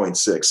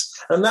 62.6.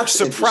 And that's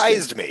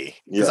surprised me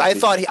because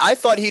I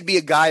thought he'd be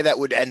a guy that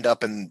would end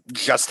up in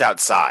just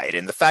outside.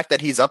 And the fact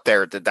that he's up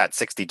there at that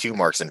 62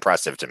 mark's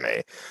impressive to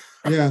me.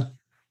 Yeah.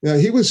 Yeah.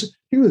 He was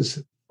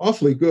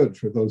awfully good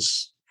for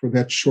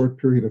that short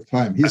period of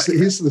time. He would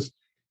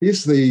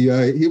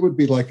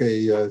be like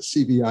a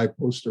CBI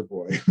poster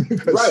boy.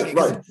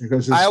 Right.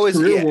 Because his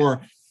career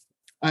war.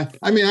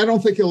 I mean, I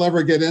don't think he'll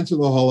ever get into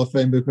the Hall of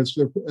Fame because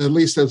at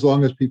least as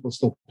long as people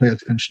still pay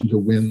attention to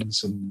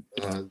wins and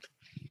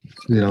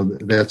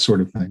that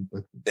sort of thing.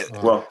 But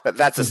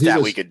that's a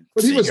stat we could.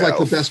 But he was like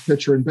the best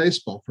pitcher in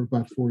baseball for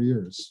about 4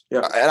 years.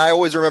 Yeah, and I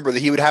always remember that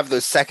he would have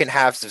those second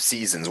halves of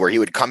seasons where he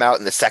would come out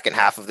in the second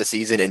half of the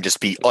season and just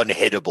be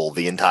unhittable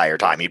the entire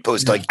time. He'd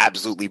post like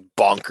absolutely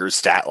bonkers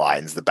stat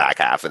lines the back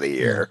half of the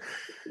year.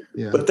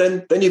 Yeah. But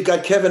then you've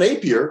got Kevin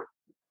Appier.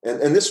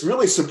 And this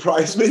really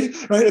surprised me,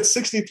 right? At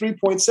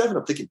 63.7.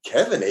 I'm thinking,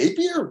 Kevin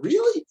Appier?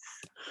 Really?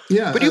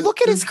 Yeah. But you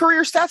look at his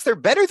career stats, they're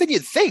better than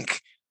you'd think.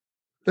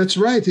 That's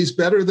right. He's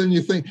better than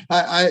you think.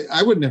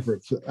 I would never.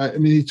 I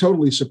mean, he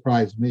totally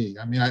surprised me.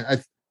 I mean,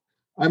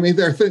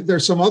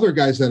 there's some other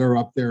guys that are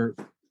up there.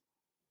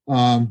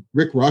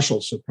 Rick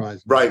Russell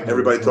surprised me. Right.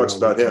 Everybody talks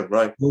about him.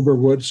 Right. Wilbur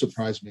Wood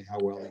surprised me how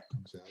well he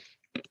comes out.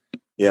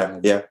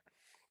 Yeah.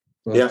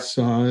 But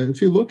if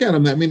you look at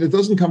him, I mean, it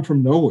doesn't come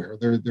from nowhere.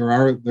 There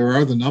are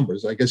the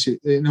numbers. I guess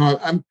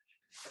I'm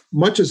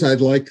much as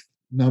I'd like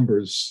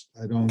numbers.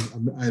 I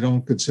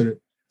don't consider.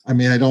 I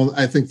mean,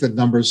 I think that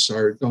numbers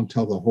don't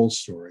tell the whole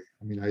story.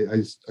 I mean,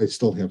 I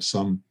still have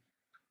some.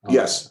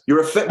 Yes, you're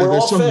a fan. We're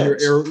all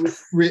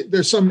fans.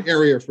 There's some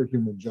area for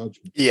human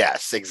judgment.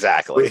 Yes,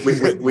 exactly. We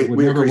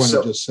never want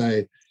to just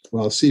say,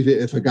 well,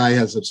 if a guy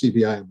has a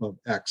CBI above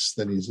X,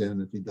 then he's in.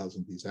 If he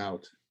doesn't, he's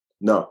out.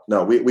 No.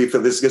 We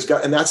feel this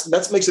guy, and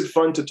that makes it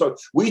fun to talk.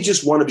 We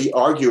just want to be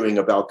arguing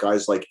about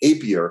guys like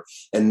Appier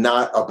and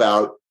not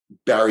about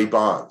Barry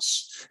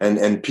Bonds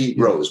and Pete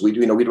Rose.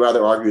 We'd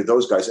rather argue with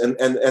those guys. And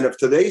of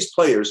today's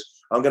players,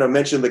 I'm going to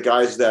mention the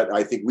guys that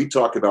I think we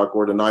talked about,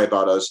 Gordon and I,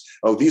 about us.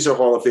 Oh, these are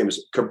Hall of Famers: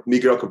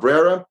 Miguel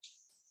Cabrera,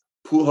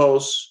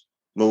 Pujols,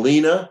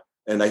 Molina,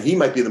 and he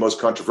might be the most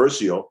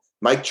controversial.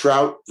 Mike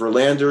Trout,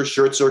 Verlander,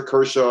 Scherzer,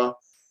 Kershaw,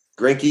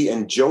 Greinke,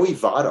 and Joey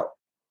Votto.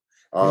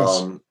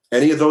 Yes.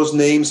 Any of those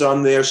names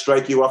on there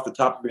strike you off the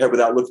top of your head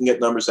without looking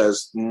at numbers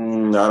as, I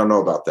don't know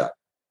about that?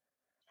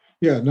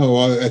 Yeah, no,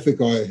 I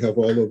think I have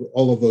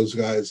all of those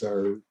guys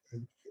are.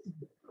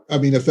 I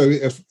mean, if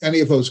any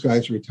of those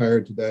guys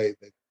retired today,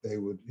 they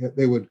would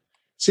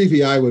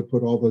CVI would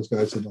put all those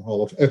guys in the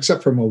Hall of,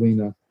 except for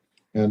Molina,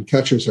 and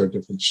catchers are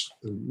different,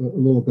 a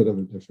little bit of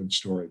a different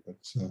story. But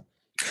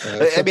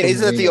I mean,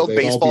 isn't it the old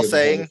baseball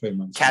saying,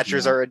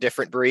 catchers are a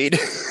different breed?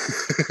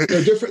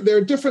 They're different. They're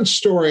a different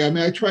story. I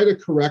mean, I try to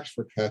correct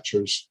for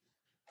catchers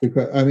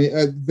because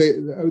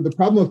the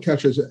problem with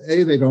catchers,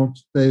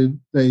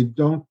 they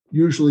don't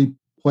usually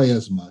play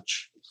as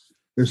much.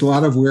 There's a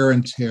lot of wear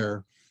and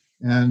tear,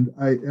 and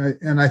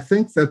I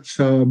think that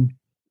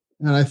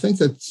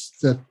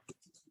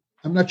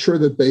I'm not sure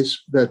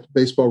that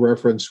Baseball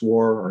Reference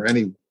WAR or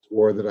any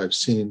WAR that I've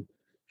seen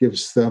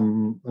gives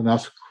them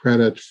enough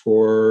credit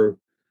for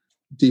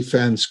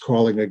defense,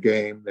 calling a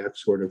game, that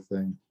sort of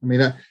thing. I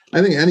mean, I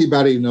think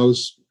anybody who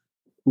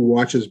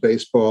watches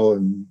baseball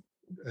and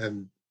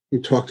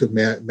you talk to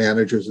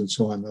managers and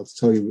so on, they'll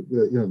tell you,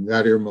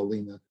 Yadier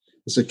Molina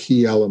is a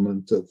key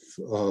element of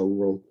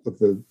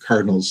the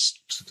Cardinals'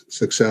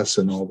 success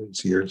in all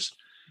these years.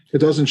 It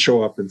doesn't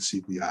show up in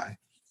CBI.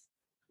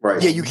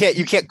 Right. Yeah, you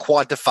can't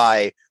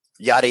quantify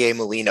Yadier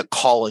Molina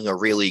calling a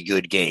really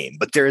good game,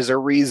 but there's a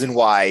reason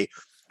why,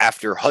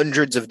 after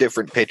hundreds of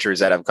different pitchers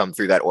that have come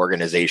through that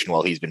organization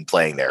while he's been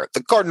playing there,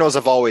 the Cardinals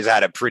have always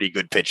had a pretty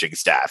good pitching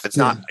staff. It's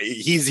not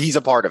he's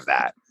a part of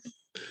that.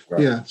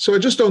 Right. Yeah. So I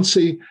just don't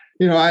see,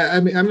 I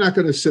mean, I'm not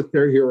going to sit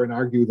here and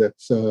argue that,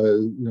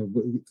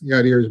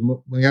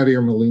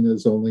 Yadier Molina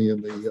is only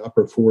in the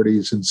upper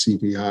 40s in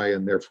CBI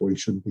and therefore he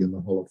shouldn't be in the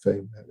Hall of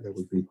Fame. That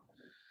would be,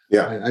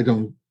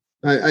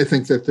 I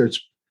think that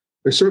there's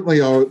certainly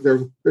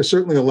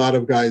a lot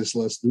of guys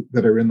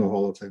that are in the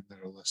Hall of Fame that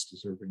are less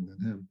deserving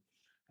than him.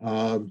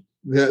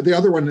 The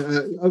other one,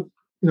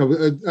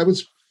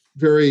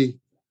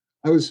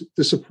 I was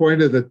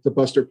disappointed that the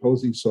Buster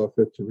Posey saw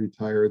fit to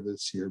retire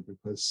this year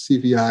because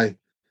CVI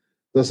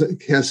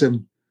has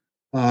him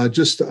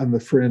just on the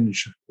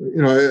fringe.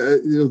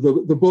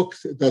 The book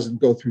doesn't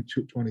go through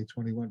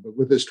 2021, but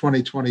with his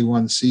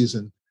 2021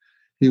 season,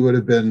 he would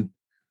have been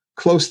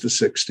close to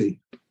 60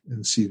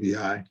 in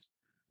CVI,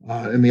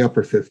 in the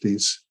upper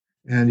 50s.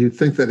 And you'd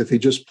think that if he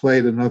just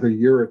played another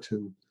year or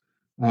two,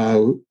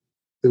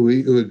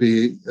 he would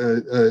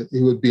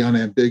be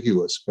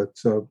unambiguous. But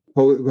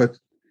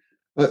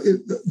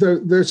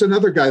there's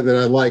another guy that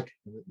I like.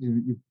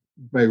 You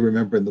may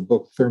remember in the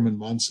book, Thurman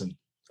Munson.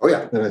 Oh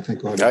yeah, that I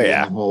think ought to be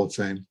in the Hall of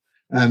Fame.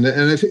 And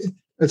if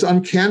it's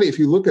uncanny if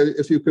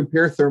you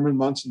compare Thurman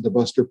Munson to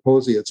Buster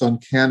Posey, it's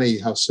uncanny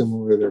how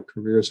similar their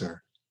careers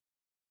are.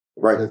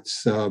 Right.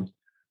 It's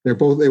They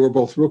were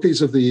both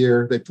rookies of the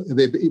year.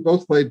 They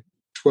both played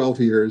 12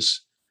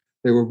 years.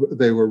 They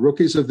were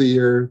rookies of the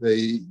year.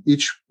 They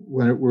each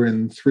were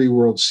in 3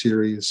 World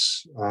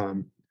Series.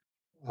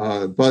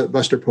 But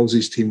Buster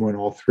Posey's team won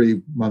all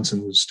 3.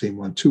 Munson's team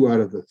won 2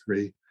 out of the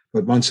 3.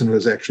 But Munson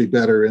was actually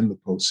better in the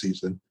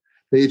postseason.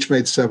 They each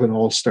made 7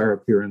 All-Star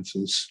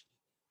appearances.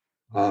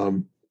 They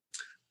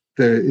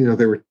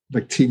were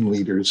like team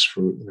leaders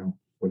for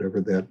whatever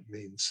that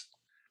means.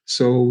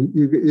 So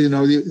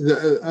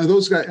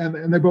those guys,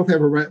 and they both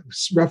have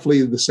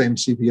roughly the same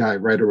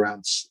CPI,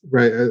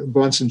 right.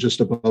 Munson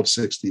just above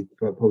 60,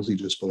 but Posey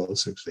just below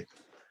 60.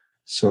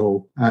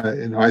 So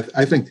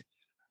I think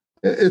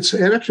it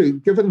actually,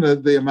 given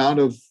the amount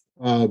of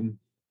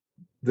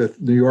that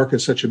New York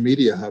is such a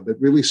media hub, it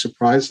really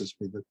surprises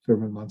me that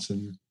Thurman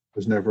Munson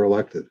was never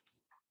elected.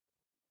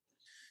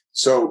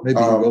 So maybe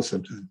he will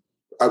sometime.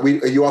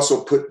 You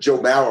also put Joe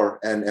Mauer,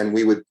 and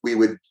we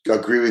would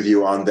agree with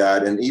you on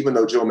that. And even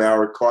though Joe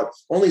Mauer caught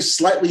only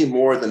slightly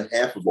more than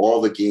half of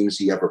all the games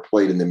he ever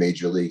played in the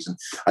major leagues, and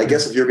I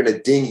guess if you're going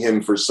to ding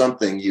him for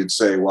something, you'd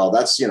say, well,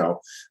 that's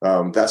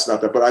that's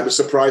not that. But I was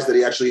surprised that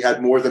he actually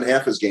had more than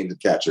half his games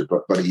at catcher,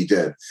 but he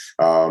did,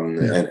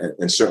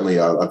 and certainly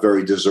a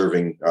very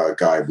deserving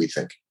guy, we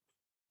think.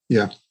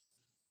 Yeah.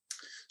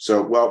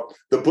 So, well,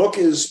 the book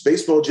is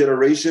Baseball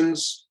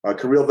Generations,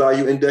 Career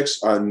Value Index,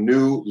 a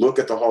new look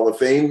at the Hall of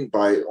Fame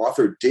by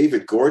author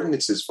David Gordon.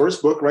 It's his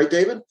first book, right,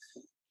 David?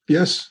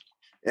 Yes.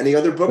 Any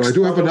other books?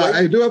 Well,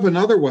 I do have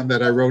another one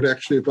that I wrote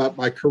actually about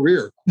my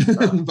career,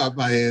 about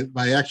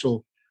my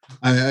actual.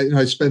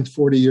 I spent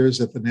 40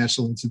 years at the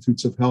National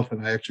Institutes of Health,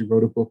 and I actually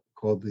wrote a book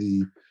called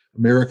The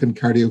American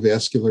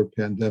Cardiovascular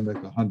Pandemic: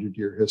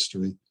 100-Year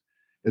History.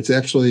 It's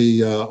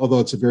actually,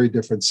 although it's a very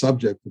different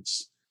subject,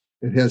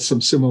 it has some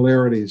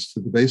similarities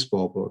to the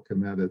baseball book in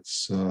that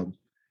it's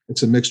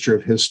a mixture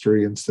of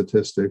history and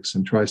statistics,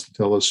 and tries to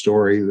tell a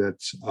story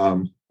that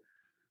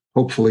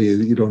hopefully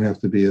you don't have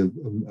to be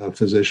a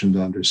physician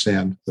to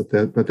understand. But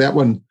that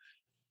one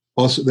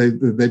also,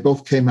 they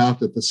both came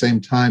out at the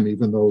same time,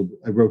 even though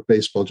I wrote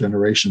Baseball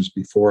Generations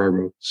before I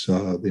wrote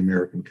the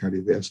American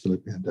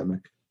Cardiovascular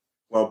Pandemic.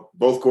 Well,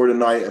 both Gordon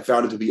and I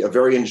found it to be a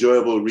very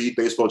enjoyable read,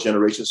 Baseball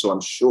Generation, so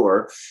I'm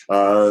sure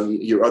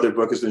your other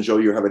book is going to show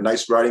you have a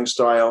nice writing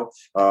style.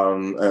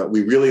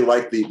 We really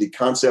like the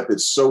concept.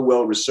 It's so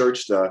well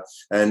researched,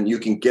 and you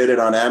can get it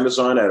on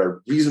Amazon at a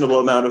reasonable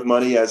amount of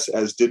money,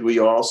 as did we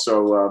all.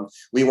 So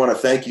we want to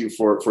thank you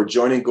for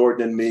joining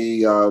Gordon and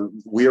me.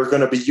 We are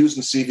going to be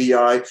using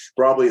CVI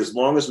probably as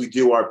long as we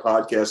do our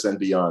podcast and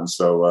beyond.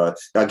 So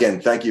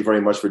again, thank you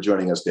very much for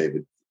joining us,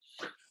 David.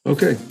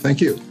 Okay,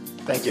 thank you.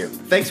 Thank you.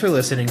 Thanks for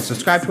listening.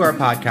 Subscribe to our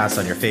podcast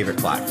on your favorite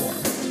platform.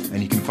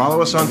 And you can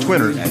follow us on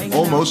Twitter at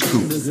Almost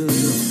Coop.